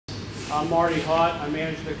I'm Marty Hott. I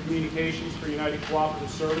manage the communications for United Cooperative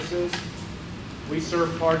Services. We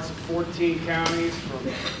serve parts of 14 counties, from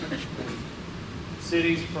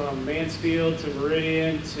cities from Mansfield to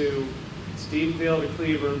Meridian to Stephenville to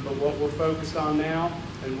Cleveland, but what we're focused on now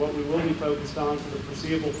and what we will be focused on for the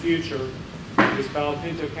foreseeable future is Palo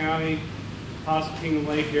Pinto County, Possum Kingdom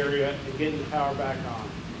Lake area, and getting the power back on.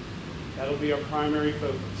 That'll be our primary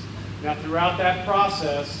focus. Now, throughout that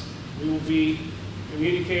process, we will be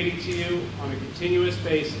communicating to you on a continuous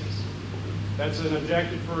basis. That's an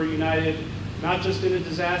objective for United, not just in a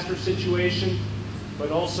disaster situation, but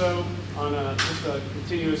also on just a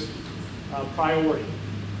continuous priority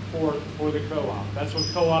for the co-op. That's what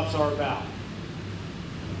co-ops are about.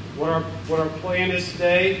 What our plan is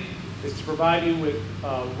today is to provide you with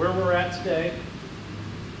where we're at today,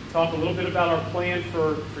 talk a little bit about our plan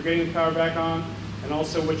for getting the power back on, and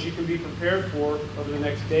also what you can be prepared for over the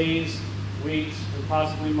next days, weeks, and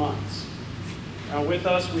possibly months. Now with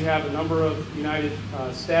us, we have a number of United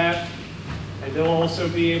staff, and they'll also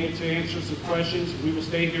be able to answer some questions. We will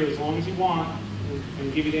stay here as long as you want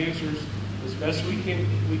and give you the answers as best we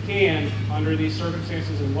can under these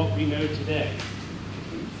circumstances and what we know today.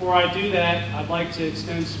 Before I do that, I'd like to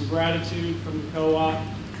extend some gratitude from the co-op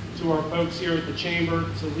to our folks here at the Chamber,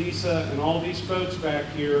 to Lisa and all these folks back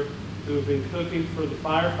here who have been cooking for the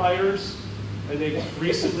firefighters, and they've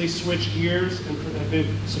recently switched gears and have been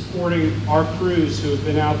supporting our crews who have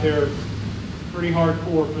been out there pretty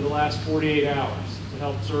hardcore for the last 48 hours to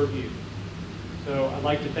help serve you. So I'd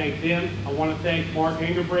like to thank them. I want to thank Mark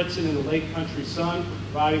Engelbretson and the Lake Country Sun for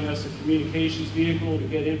providing us a communications vehicle to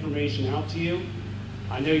get information out to you.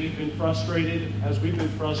 I know you've been frustrated, as we've been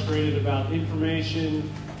frustrated, about information,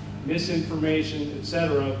 misinformation,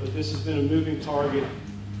 etc., but this has been a moving target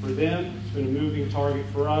for them. It's been a moving target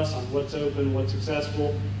for us on what's open, what's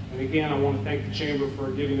accessible. And again, I want to thank the Chamber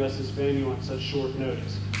for giving us this venue on such short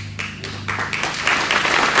notice.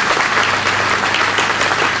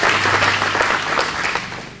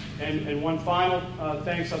 And one final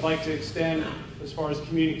thanks I'd like to extend as far as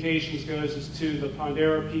communications goes is to the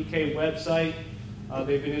Pondera PK website.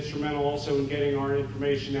 They've been instrumental also in getting our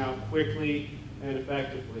information out quickly and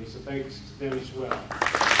effectively, so thanks to them as well.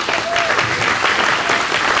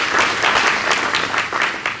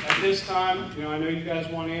 At this time, I know you guys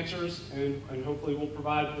want answers, and hopefully we'll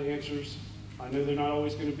provide the answers. I know they're not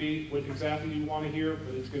always going to be what exactly you want to hear,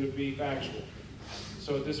 but it's going to be factual.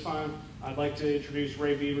 So at this time, I'd like to introduce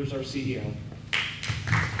Ray Beavers, our CEO.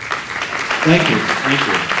 Thank you. Thank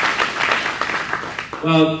you.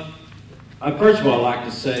 Well, first of all, I'd like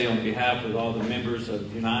to say on behalf of all the members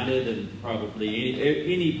of United and probably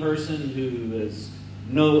any person who has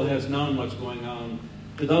known what's going on,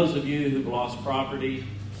 to those of you who've lost property,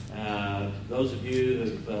 those of you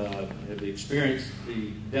who have experienced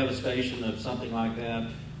the devastation of something like that,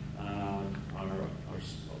 our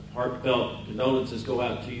heartfelt condolences go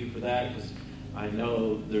out to you for that, because I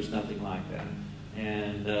know there's nothing like that.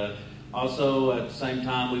 And also, at the same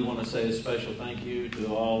time, we want to say a special thank you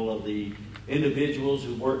to all of the individuals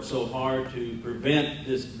who worked so hard to prevent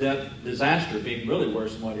this disaster being really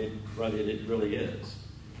worse than what it really is.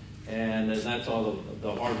 And that's all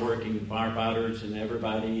the hardworking firefighters and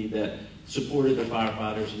everybody that supported the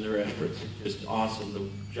firefighters and their efforts. It's just awesome, the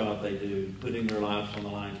job they do, putting their lives on the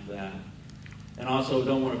line for that. And also,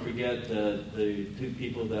 don't want to forget the two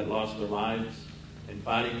people that lost their lives in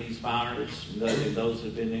fighting these fires, and those who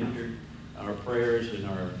have been injured. Our prayers and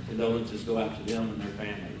our condolences go out to them and their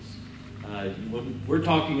families. We're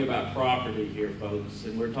talking about property here, folks,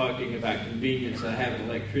 and we're talking about convenience of having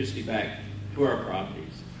electricity back to our properties.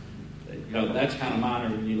 That's kind of minor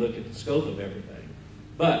when you look at the scope of everything.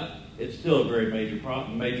 But it's still a very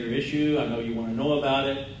major issue. I know you want to know about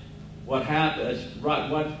it. What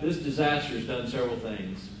this disaster has done several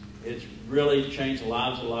things. It's really changed the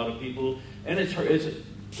lives of a lot of people, and it's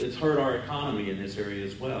hurt our economy in this area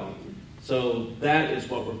as well. So that is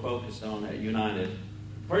what we're focused on at United.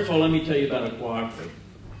 First of all, let me tell you about a cooperative.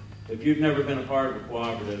 If you've never been a part of a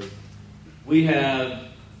cooperative, we have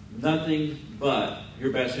nothing but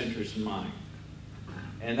your best interest in mind.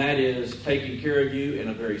 And that is taking care of you in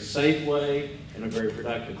a very safe way, in a very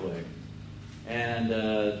productive way. And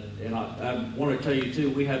I want to tell you, too,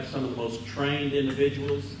 we have some of the most trained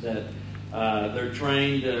individuals that they're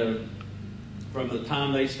trained from the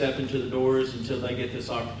time they step into the doors until they get this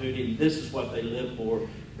opportunity. This is what they live for,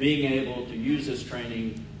 being able to use this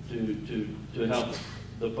training to help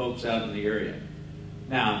the folks out in the area.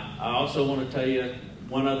 Now, I also want to tell you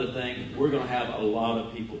one other thing. We're going to have a lot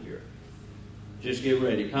of people here. Just get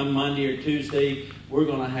ready. Come Monday or Tuesday, we're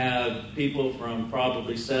going to have people from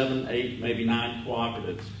probably 7, 8, maybe 9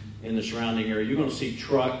 cooperatives in the surrounding area. You're going to see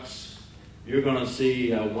trucks. You're going to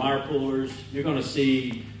see wire pullers. You're going to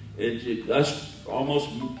see us almost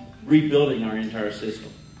rebuilding our entire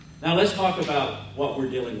system. Now let's talk about what we're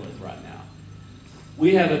dealing with right now.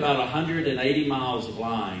 We have about 180 miles of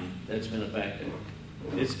line that's been affected.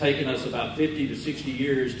 It's taken us about 50 to 60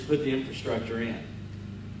 years to put the infrastructure in.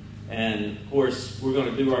 And of course, we're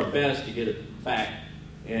going to do our best to get it back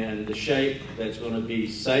in the shape that's going to be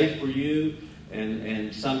safe for you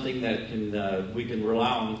and something that we can rely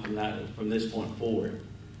on from this point forward.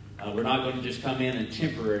 We're not going to just come in and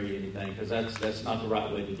temporary anything, because that's not the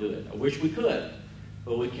right way to do it. I wish we could,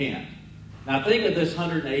 but we can't. Now think of this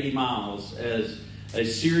 180 miles as a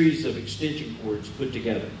series of extension cords put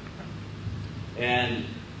together. And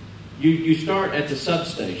you start at the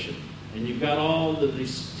substation, and you've got all of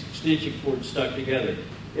these extension cords stuck together.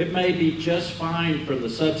 It may be just fine from the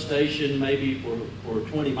substation, maybe for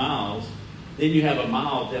 20 miles. Then you have a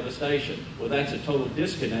mile of devastation. Well, that's a total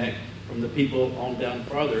disconnect from the people on down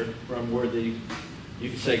farther from where you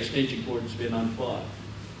could say extension cord has been unplugged.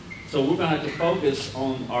 So we're going to have to focus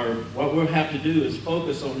on what we'll have to do is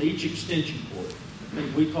focus on each extension cord.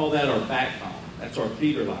 We call that our backbone. That's our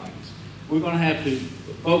feeder lines. We're going to have to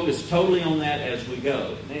focus totally on that as we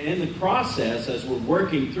go. In the process, as we're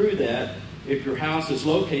working through that, if your house is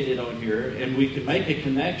located on here and we can make a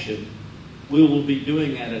connection, we will be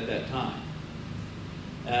doing that at that time.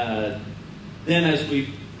 Then as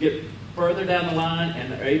we get further down the line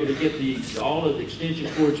and are able to get all of the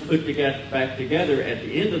extension cords put back together at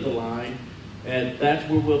the end of the line, and that's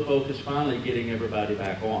where we'll focus finally getting everybody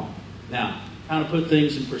back on. Now, kind of put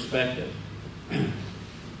things in perspective.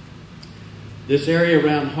 This area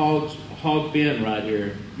around Hog Bend right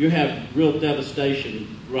here, you have real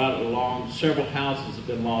devastation right along. Several houses have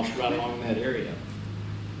been lost right along that area.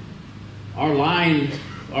 Our line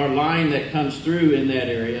that comes through in that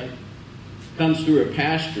area comes through a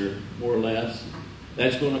pasture, more or less,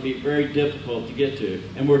 that's going to be very difficult to get to.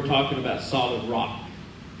 And we're talking about solid rock.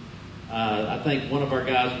 I think one of our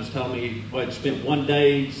guys was telling me, spent 1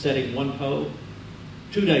 day setting one pole,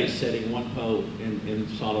 2 days setting one pole in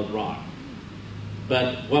solid rock.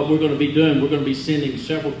 But what we're going to be doing, we're going to be sending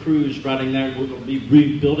several crews right in there, and we're going to be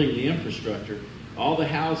rebuilding the infrastructure. All the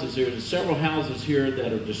houses, there's several houses here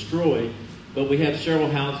that are destroyed, but we have several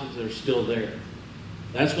houses that are still there.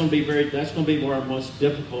 That's going to be one of our most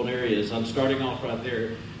difficult areas. I'm starting off right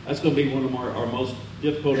there. That's going to be one of our most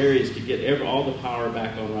difficult areas to get all the power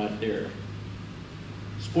back on right there.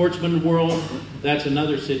 Sportsman World, that's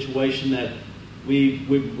another situation that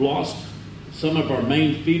we've lost some of our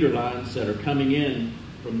main feeder lines that are coming in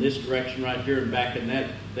from this direction right here and back in that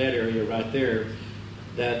area right there,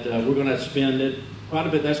 that we're going to spend quite a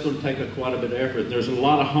bit. That's going to take quite a bit of effort. There's a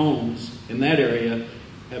lot of homes in that area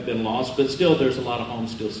have been lost, but still there's a lot of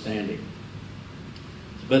homes still standing.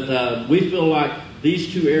 But we feel like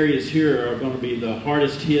these two areas here are going to be the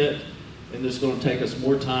hardest hit, and it's going to take us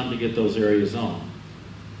more time to get those areas on.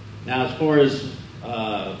 Now, as far as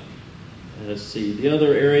let's see, the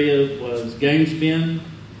other area was Gaines Bend.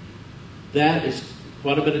 That is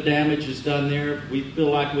quite a bit of damage is done there. We feel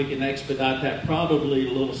like we can expedite that probably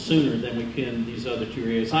a little sooner than we can these other two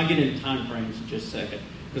areas. I'll get into time frames in just a second,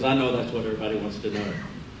 because I know that's what everybody wants to know.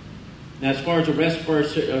 Now, as far as the rest of our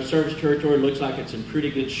service territory, it looks like it's in pretty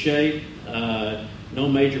good shape. No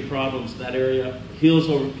major problems in that area. Hills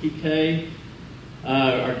over PK.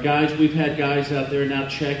 Our guys, we've had guys out there now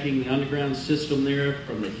checking the underground system there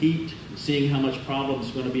from the heat, seeing how much problems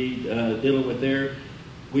is going to be dealing with there.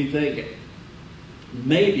 We think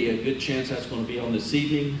maybe a good chance that's going to be on this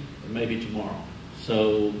evening and maybe tomorrow.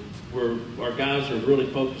 So our guys are really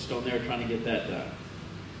focused on there trying to get that done.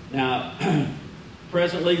 Now,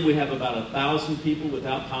 presently we have about 1,000 people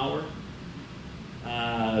without power.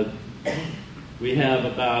 We have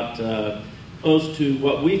about close to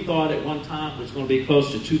what we thought at one time was going to be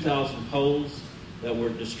close to 2,000 poles that were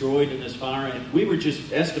destroyed in this fire. And we were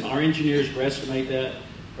just our engineers were estimate that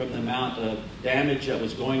from the amount of damage that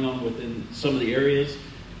was going on within some of the areas.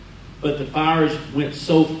 But the fires went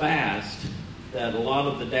so fast that a lot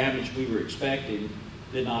of the damage we were expecting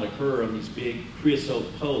did not occur on these big creosote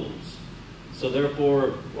poles. So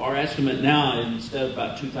therefore, our estimate now, instead of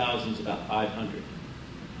about 2,000, is about 500.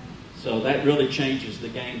 So that really changes the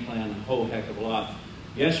game plan a whole heck of a lot.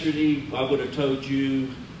 Yesterday, I would have told you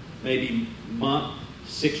maybe a month,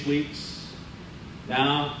 6 weeks.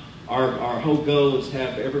 Now, our whole goal is to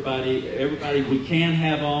have everybody we can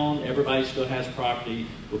have on, everybody still has property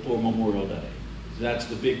before Memorial Day. So that's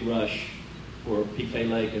the big rush for PK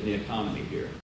Lake and the economy here.